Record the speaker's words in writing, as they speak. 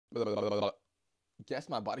Guess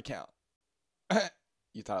my body count.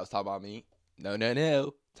 You thought I was talking about me? No, no,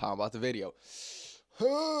 no. Talking about the video.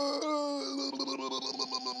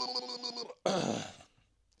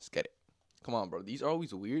 Let's get it. Come on, bro. These are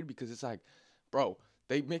always weird because it's like, bro,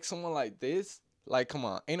 they make someone like this. Like, come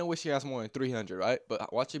on. Ain't no way she has more than 300, right?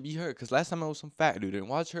 But watch it be her. Because last time I was some fat dude. And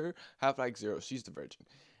watch her have like 0. She's the virgin.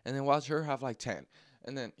 And then watch her have like 10.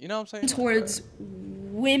 And then, you know what I'm saying? Towards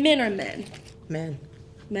women or men? Men.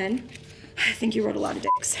 Men? I think you wrote a lot of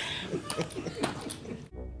dicks.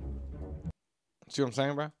 See what I'm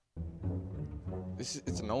saying, bro?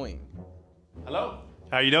 It's annoying. Hello?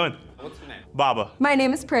 How you doing? What's your name? Baba. My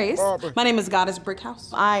name is Praise. My name is Goddess Brickhouse.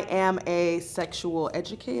 I am a sexual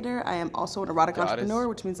educator. I am also an erotic entrepreneur,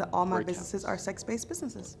 which means that all my businesses are sex-based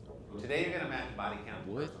businesses. Today you're gonna match body count.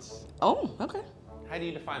 What? Oh, okay. How do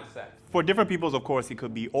you define sex? For different peoples, of course, it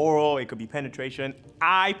could be oral, it could be penetration.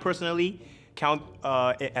 I personally count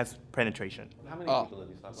it as penetration. How many people have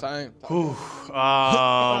you slept with?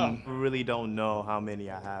 Same. Really don't know how many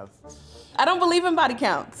I have. I don't believe in body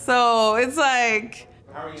count, so it's like...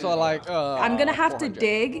 So like, I'm gonna have 400. to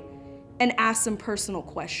dig and ask some personal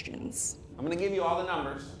questions. I'm gonna give you all the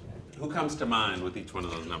numbers. Who comes to mind with each one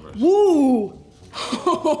of those numbers? Woo!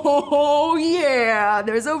 Oh yeah,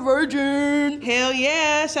 there's a virgin. Hell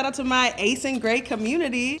yeah, shout out to my ace and great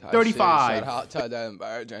community. 35. Shout out to them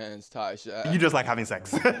virgins, Tasha. You just like having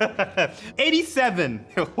sex. 87.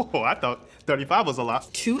 Oh, I thought 35 was a lot.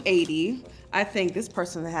 280. I think this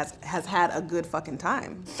person has had a good fucking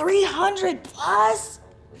time. 300 plus?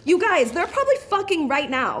 You guys, they're probably fucking right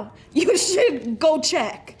now. You should go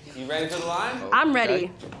check. You ready for the line? I'm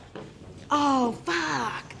ready. Oh,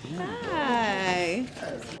 fuck. Hi.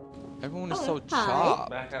 Everyone is so chopped.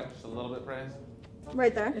 Back up just a little bit, Praise.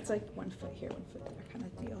 Right there. It's like 1 foot here, 1 foot there kind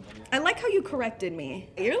of deal. I like how you corrected me.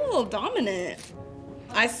 You're a little dominant.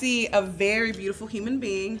 I see a very beautiful human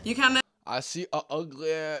being. You kind of... I see a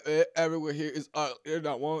ugly everywhere here is ugly.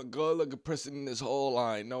 Not one good looking person in this whole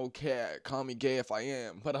line. No care. Call me gay if I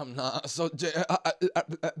am, but I'm not. So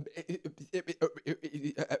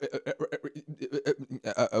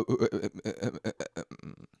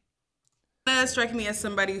striking me as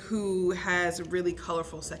somebody who has really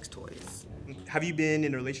colorful sex toys. Have you been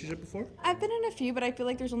in a relationship before? I've been in a few, but I feel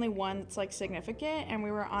like there's only one that's like significant, and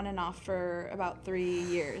we were on and off for about 3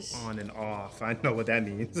 years. On and off. I know what that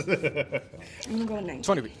means. I'm gonna go 19.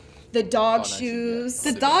 20. The dog 19, shoes.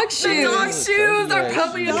 yeah. The dog shoes. The dog shoes are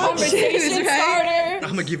probably a conversation starter.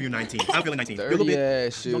 I'm gonna give you 19. I'm feeling 19. You're a little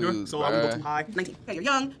bit younger, so I will go too high. 19. Okay, you're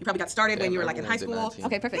young. You probably got started when you were like in high school.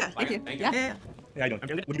 Okay, perfect. Thank you. Thank you. Yeah. Yeah, I don't. What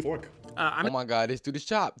do you do for work? Oh my god, this dude is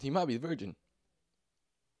chopped. He might be the virgin.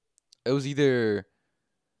 It was either,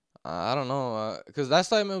 I don't know, because last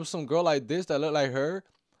time it was some girl like this that looked like her,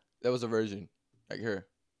 that was a virgin, like her.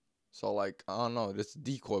 So like, I don't know, this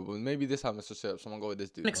decoy, but maybe this time it's a setup. Someone go with this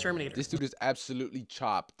dude. An exterminator. This dude is absolutely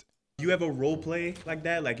chopped. You ever role play like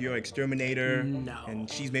that? Like you're an exterminator, No. and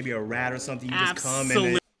she's maybe a rat or something. You just come and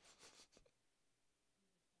Absolutely. then...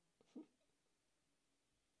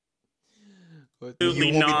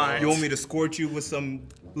 Absolutely not. You want me to squirt you with some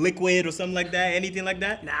liquid or something like that? Anything like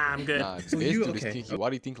that? Nah, I'm good. Nah, this So you- dude is okay. kinky. Why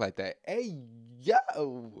do you think like that? Hey, yo.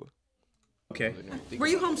 Okay. Were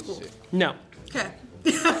you homeschooled? No. Okay.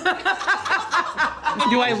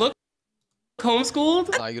 Do I look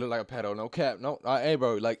homeschooled? Nah, you look like a pedo. No cap. No, hey,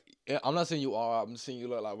 bro. Like, I'm not saying you are. I'm saying you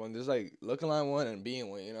look like one. There's like looking like one and being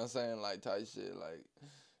one. You know what I'm saying? Like type shit.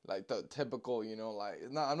 Like the typical. You know,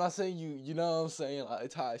 like. Nah, I'm not saying you. You know what I'm saying? Like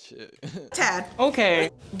type shit. Tad. Okay.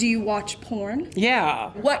 Do you watch porn? Yeah.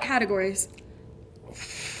 What categories?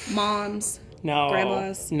 Moms, No.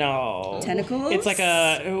 Grandmas? No. Tentacles? It's like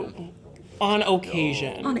a on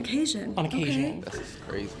occasion. On occasion. On occasion. That's just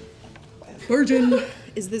crazy. Virgin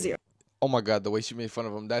is the 0. Oh my god, the way she made fun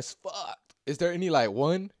of him. That's fucked. Is there any like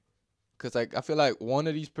one? Cause like I feel like one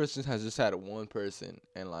of these persons has just had one person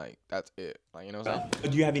and like that's it. Like you know what I'm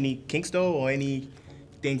saying? Do you have any kinks though, or any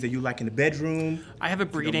things that you like in the bedroom? I have a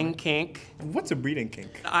breeding kink. What's a breeding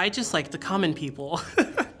kink? I just like the common people.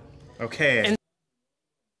 Okay. And-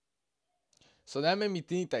 So that made me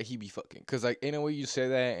think that he be fucking. Cause like ain't no way you say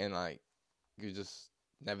that and like you just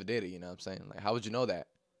never did it. You know what I'm saying? Like how would you know that?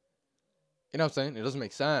 You know what I'm saying? It doesn't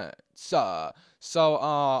make sense. So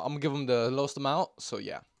I'm gonna give him the lowest amount. So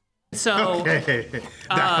yeah. So Okay.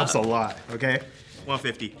 That helps a lot. Okay.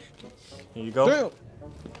 150. Here you go.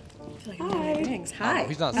 Damn. Hi. Thanks. Hi.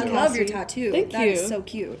 he's not I serious. love your tattoo. Thank That is you. so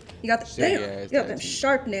cute. You got the Shit, damn, yeah, you it's got them tattoo.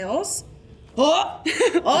 sharp nails. Oh,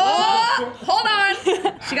 oh, hold on.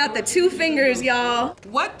 She got the 2 fingers, y'all.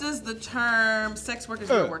 What does the term sex work is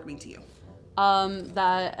real work mean to you?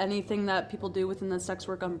 That anything that people do within the sex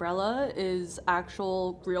work umbrella is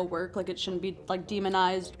actual real work. Like, it shouldn't be like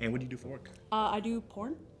demonized. And what do you do for work? I do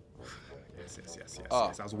porn.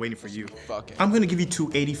 Yes. I was waiting for you. Fucking. I'm gonna give you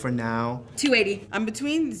 280 for now. 280. I'm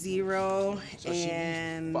between 0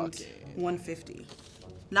 and 150.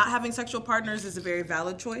 Not having sexual partners is a very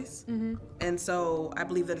valid choice. And so I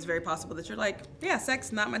believe that it's very possible that you're like, yeah,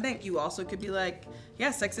 sex, not my thing. You also could be like,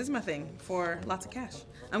 yeah, sex is my thing for lots of cash.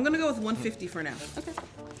 I'm gonna go with 150 for now. Okay.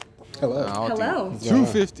 Hello.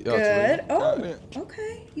 250. Good. Oh,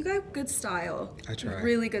 okay. You got good style. I try.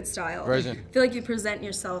 Really good style. Version. I feel like you present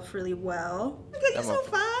yourself really well. Okay, you're so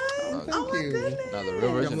fine. Oh my goodness. Now the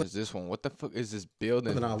real version is this one. What the fuck is this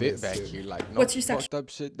building fit back here? Like no What's your section? fucked up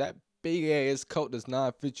shit. That big ass coat does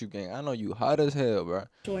not fit you, gang. I know you hot as hell, bro.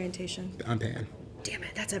 Orientation. I'm pan. Damn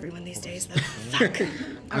it, that's everyone these days, though. Fuck.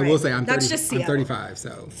 I will say I'm 30, just I'm Seattle. 35,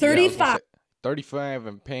 so. 35. 35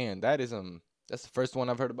 and pan. That is that's the first one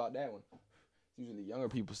I've heard about that one. Usually younger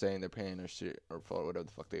people saying they're paying their shit or for whatever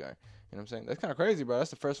the fuck they are. You know what I'm saying? That's kind of crazy, bro.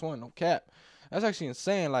 That's the first one. No cap. That's actually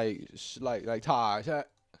insane. Like Taj.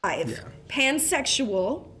 5.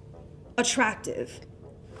 Pansexual. Attractive.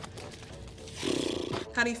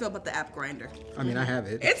 How do you feel about the app Grinder? I mean, I have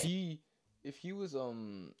it. If he was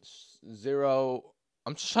 0,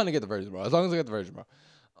 I'm just trying to get the version, bro. As long as I get the version, bro.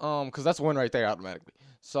 Cause that's one right there automatically.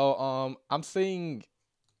 So I'm seeing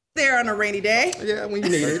There on a rainy day. Yeah, when you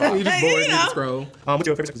need it. When you just bored, you just scroll. What's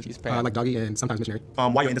your favorite sex position? Like doggy and sometimes missionary.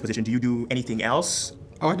 While you're in this position, do you do anything else?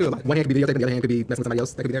 Oh, I do a lot. One hand could be videotaping, the other hand could be messing with somebody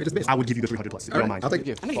else. That could be there. Just I would give you the 300 plus if you don't mind. I'll take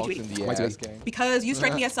get I'm gonna fucked get in you the ass game. Because you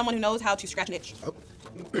strike me as someone who knows how to scratch an itch. Oh.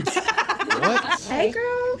 What? Hey,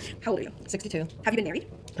 girl. How old are you? 62. Have you been married?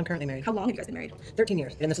 I'm currently married. How long have you guys been married? 13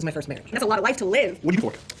 years, and this is my first marriage. That's a lot of life to live. What do you do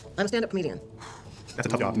for work? I'm a stand-up comedian. That's a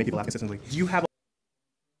tough job. Make people laugh consistently. Do you have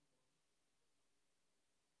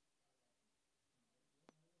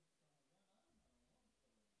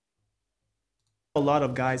a lot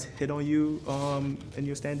of guys hit on you in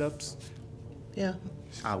your stand-ups? Yeah.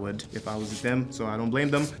 I would if I was them, so I don't blame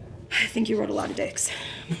them. I think you wrote a lot of dicks.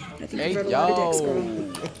 I think Hey, you wrote a lot of dicks,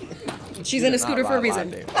 girl. She's in a scooter for a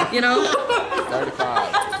reason. You know?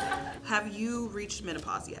 35. Have you reached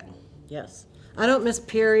menopause yet? Yes. I don't miss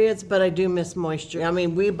periods, but I do miss moisture. I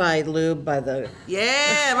mean, we buy lube by the...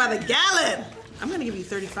 Yeah, by the gallon. I'm gonna give you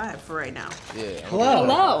 35 for right now. Yeah. Hello.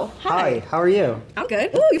 Hello. Hi, how are you? I'm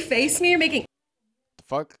good. Ooh, you face me. You're making... The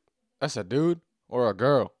fuck? That's a dude or a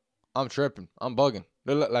girl? I'm tripping. I'm bugging.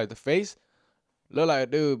 They look like the face. Look like a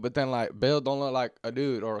dude, but then like Bill don't look like a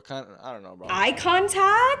dude or a kind of, I don't know, bro. Eye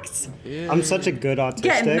contact? Yeah. I'm such a good autistic.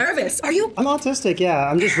 Getting nervous. Are you? I'm autistic, yeah.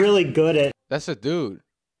 I'm just really good at... That's a dude.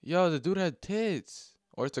 Yo, the dude had tits.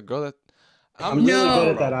 Or it's a girl that... I'm really good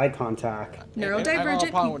at that eye contact. Neurodivergent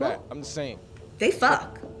people, with that. I'm just saying. they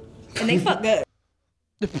fuck. And they fuck good.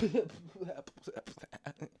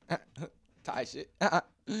 Tie shit.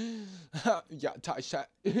 Yeah, tie shit.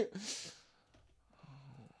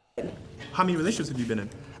 How many relationships have you been in?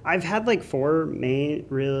 I've had like 4 main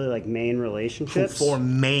relationships. 4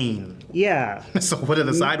 main? Yeah. So what are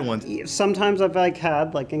the side ones? Sometimes I've like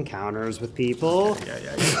had like encounters with people.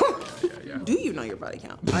 Yeah. Do you know your body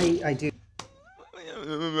count? I do.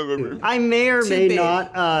 I may or may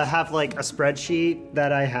not have like a spreadsheet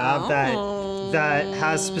that I have that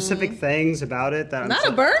has specific things about it that Not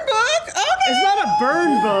a burn book. Okay. It's not a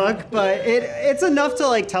burn book, but it's enough to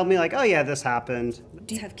like tell me like, oh yeah, this happened.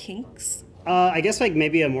 Do you have kinks? I guess like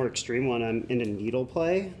maybe a more extreme one. I'm into needle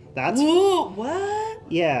play. That's Ooh, what?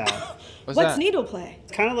 Yeah. What's needle play?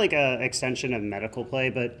 It's kind of like a extension of medical play,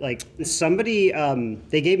 but like somebody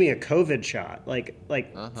they gave me a COVID shot, like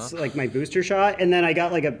my booster shot, and then I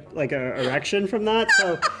got like a erection from that.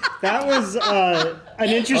 So that was an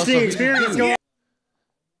interesting experience.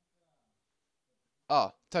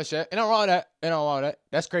 Oh, touch that. Ain't no wrong with that. Ain't no wrong with that.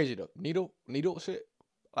 That's crazy though. Needle shit.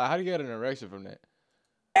 Like, how do you get an erection from that?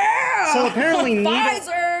 So apparently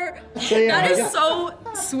Pfizer! So, yeah, that is so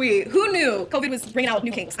sweet. Who knew COVID was bringing out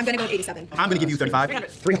new kinks? I'm gonna go with 87. I'm gonna give you 35.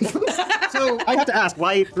 300. So I have to ask,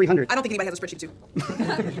 why 300? I don't think anybody has a spreadsheet too.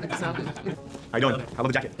 I don't. I love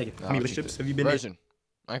the jacket. Thank you. How many relationships have you been Virgin.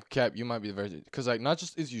 Michael Cap, you might be the virgin. Cause like not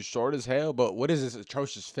just is you short as hell, but what is this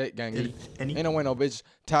atrocious fit, gang? Any? Ain't no way no bitch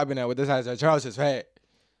tapping that with this ass atrocious fat.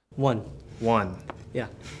 1. Yeah.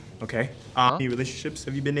 Okay. How many relationships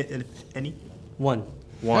have you been in? Any? 1.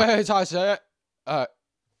 Hey, touch that.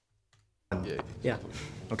 Yeah.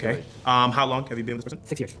 Okay. How long have you been with this person?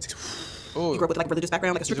 6 years. Ooh. You grew up with like a religious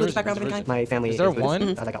background, like a strict religious background of any kind? My family Is there Buddhist. one?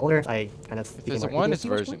 As I got older, I kind of became There's more one atheist.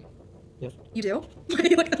 that's virgin. Yes. You do?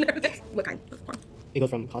 You look nervous. What kind? It goes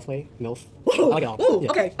from cosplay, MILF. Ooh, I like it all. ooh,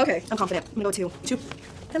 Yeah. okay. I'm confident. I'm gonna go 2.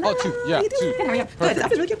 Oh, 2. Yeah, 2. Good, how are you? Good. That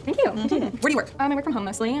was really cute. Thank you. Where do you work? I work from home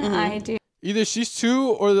mostly. I do Either she's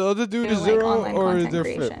 2 or the other dude is like 0 online or content they're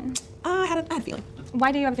creation. flip. I had a feeling.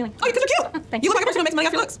 Why do you have a feeling? Oh, because you're cute. Thank You you. look like a person who makes money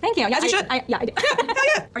off your looks. Thank you. Yeah, As you should. I do. Hell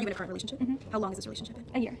yeah. Are you in a current relationship? How long has this relationship been?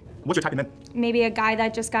 A year. What's your type of man? Maybe a guy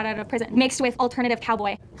that just got out of prison, mixed with alternative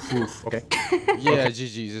cowboy. Oof, okay. Yeah,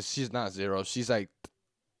 GG's. She's not 0. She's like,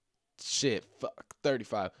 shit, fuck,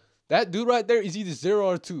 35. That dude right there is either 0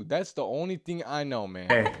 or 2. That's the only thing I know, man.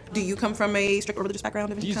 Hey. Do you come from a strict or religious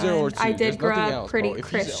background of any He's kind? 0 or 2. I did There's grow nothing up else, pretty bro. If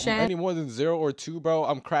Christian. he's any more than 0 or 2, bro,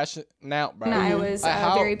 I'm crashing out, bro. No, I was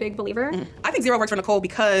a very big believer. I think 0 works for Nicole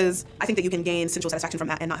because I think that you can gain sensual satisfaction from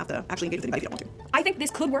that and not have to actually engage with anybody if you don't want to. I think this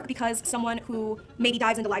could work because someone who maybe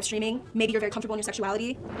dives into live streaming, maybe you're very comfortable in your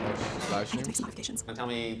sexuality. Live stream? Make some modifications. And tell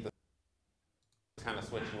me the kind of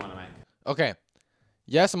switch you want to make. Okay.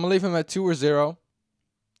 Yes, I'm gonna leave him at 2 or 0.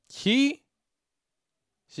 She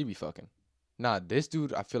be fucking. Nah, this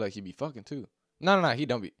dude, I feel like he be fucking too. No, he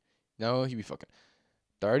don't be. No, he be fucking.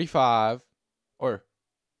 35. Or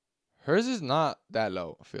hers is not that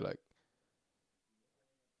low, I feel like.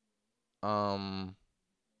 Hold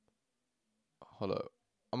up.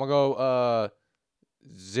 I'm gonna go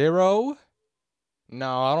 0.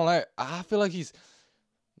 No, I don't like. I feel like he's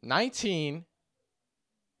 19.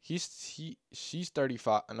 She's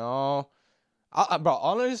 35. No. Bro,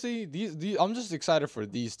 honestly, these I'm just excited for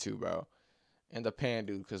these two, bro. And the pan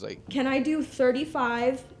dude, cause like. Can I do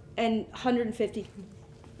 35 and 150?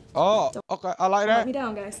 Oh, okay, I like Let that. me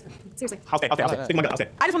down, guys. Seriously. I'll stay. I'll stay.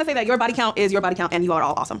 I just want to say that your body count is your body count and you are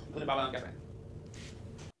all awesome.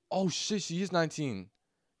 Oh shit, she is 19.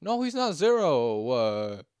 No, he's not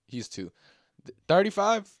 0. He's 2.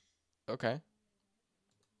 35. Okay.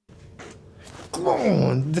 Come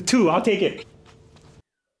on, the 2. I'll take it.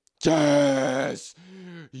 Yes.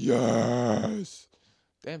 Yes.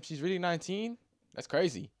 Damn, she's really 19? That's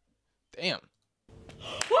crazy. Damn.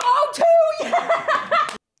 Oh, 2!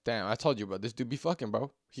 Yeah! Damn, I told you, bro. This dude be fucking,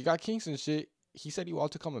 bro. He got kinks and shit. He said he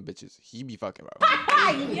want to come with bitches. He be fucking, bro.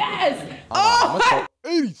 Yes! Oh!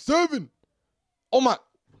 87. Oh, my.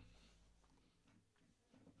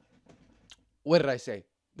 What did I say?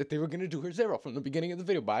 That they were going to do her 0 from the beginning of the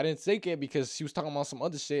video. But I didn't say it because she was talking about some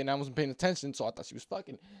other shit and I wasn't paying attention, so I thought she was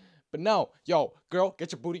fucking. But no, yo, girl,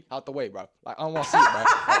 get your booty out the way, bro. Like, I don't want to see it, bro.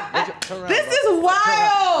 Turn around, This bro. is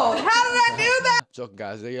wild! How did I do that? Joking,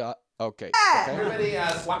 guys. They okay. Okay. Everybody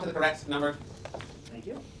swap to the correct number. Thank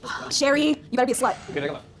you. Sherry, you better be a slut. Okay,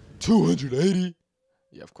 take a look. 280.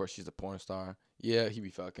 Yeah, of course she's a porn star. Yeah, he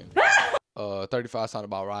be fucking. 35 sound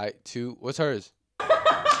about right. 2. What's hers?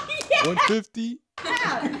 150.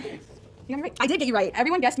 I did get you right.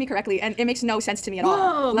 Everyone guessed me correctly, and it makes no sense to me at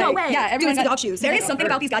all. Whoa, no way. Yeah, everyone Dude, got dog shoes. There is something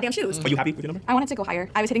about these goddamn shoes. Are you happy with your number? I wanted to go higher.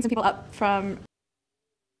 I was hitting some people up from.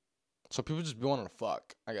 So people just be wanting to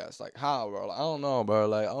fuck, I guess. Like, how, bro? Like, I don't know, bro.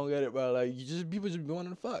 Like, I don't get it, bro. Like, people just be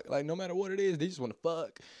wanting to fuck. Like, no matter what it is, they just want to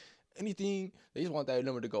fuck. Anything, they just want that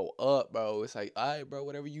number to go up, bro. It's like, all right, bro,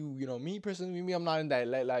 whatever me personally, I'm not in that,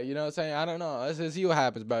 like, you know what I'm saying? I don't know. Let's just see what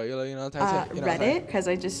happens, bro. You know what I'm saying? Reddit, because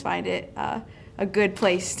I just find it a good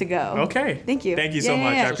place to go. Okay. Thank you. Thank you so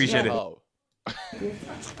much. I appreciate it. Oh.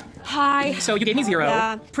 Hi. So you gave me 0.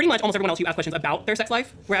 Yeah. Pretty much almost everyone else you asked questions about their sex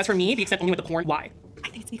life. Whereas for me, the extent only with the porn. Why? I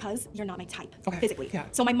think it's because you're not my type physically. Yeah.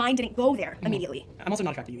 So my mind didn't go there immediately. I'm also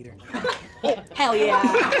not attracted to you either. Hell yeah.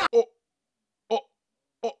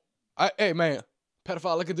 Hey, man.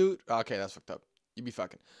 Pedophile looking dude? Okay, that's fucked up. You be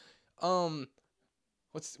fucking.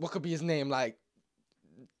 What could be his name? Like,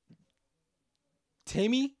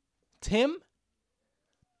 Timmy? Tim?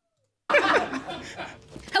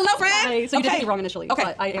 Hello, friend. Hi. So you did Okay. get me wrong initially. Okay.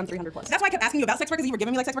 But I am 300 plus. That's why I kept asking you about sex work because you were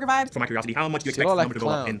giving me like sex worker vibes. For my curiosity, how much do you expect You're the like number to go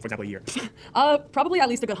up clown. in, for example, a year? Probably at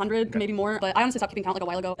least a good 100, maybe more. But I honestly stopped keeping count like a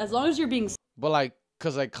while ago. As long as you're being But, like,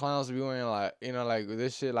 cause, like, clowns be wearing, like, you know, like,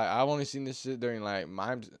 this shit, like, I've only seen this shit during, like,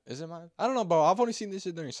 mimes. Is it mimes? I don't know, bro. I've only seen this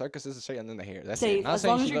shit during circuses and shit and then the hair. That's safe, it. Not as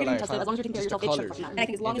saying long as she you're look getting like tested, a as long as you're taking care of yourself, it colour. should fucking matter. And I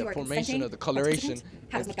think as long as The you are formation consenting, of the coloration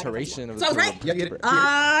participants, how of does the it matter? duration of So I was the right? Yeah, get it.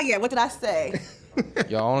 Yeah, what did I say?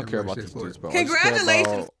 Yo, I don't care about these dudes, bro. I just care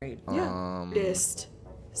Congratulations. about, This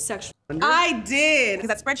sexual. I did.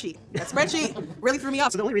 Because that spreadsheet really threw me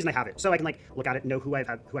off. So the only reason I have it, so I can like look at it, know who I've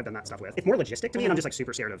done that stuff with. It's more logistic to me, and I'm just like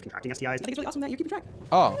super scared of contracting STIs. I think it's really awesome that you're keeping track.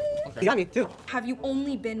 Oh, okay. You got me too. Have you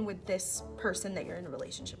only been with this person that you're in a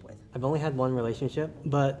relationship with? I've only had one relationship,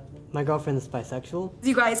 but my girlfriend's bisexual.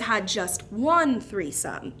 You guys had just one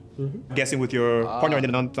threesome. Guessing with your partner and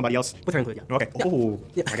then on somebody else? With her included, yeah. Okay. Oh,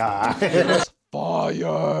 my God. That's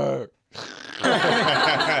fire.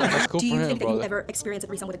 That's cool Do you for him, think that bro. you ever experienced a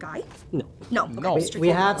threesome with a guy? No. No. No, Okay, we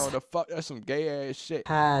have no, the fuck, that's some gay ass shit.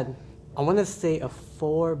 had I want to say a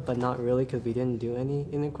 4, but not really, because we didn't do any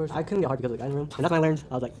in the course. I couldn't get hard because of the guys' room, and that's when I learned.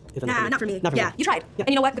 I was like, it's Nah, not for me. Not for Yeah, me. you tried. And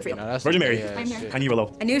you know what? Good for you. No, Virgin Mary. yeah, I'm here. shit. I knew you were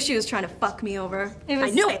low. I knew she was trying to fuck me over. It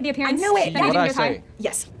was I knew it. the appearance. I knew it. that What'd I you didn't get high. say?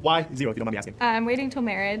 Yes. Why 0, if you don't mind me asking? I'm waiting till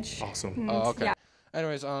marriage. Awesome. Mm, Oh, okay. Yeah.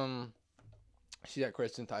 Anyways, she got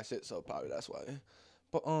Christian type shit, so probably that's why.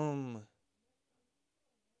 But what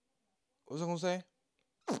was I gonna say?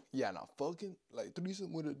 Yeah, nah, fucking like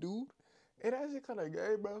threesome with a dude. Hey, that shit kind of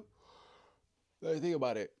gay, bro. Like, think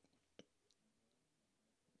about it.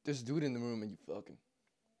 This dude in the room and you fucking.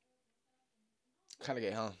 Kind of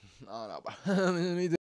gay, huh? I don't know, bro. Me too.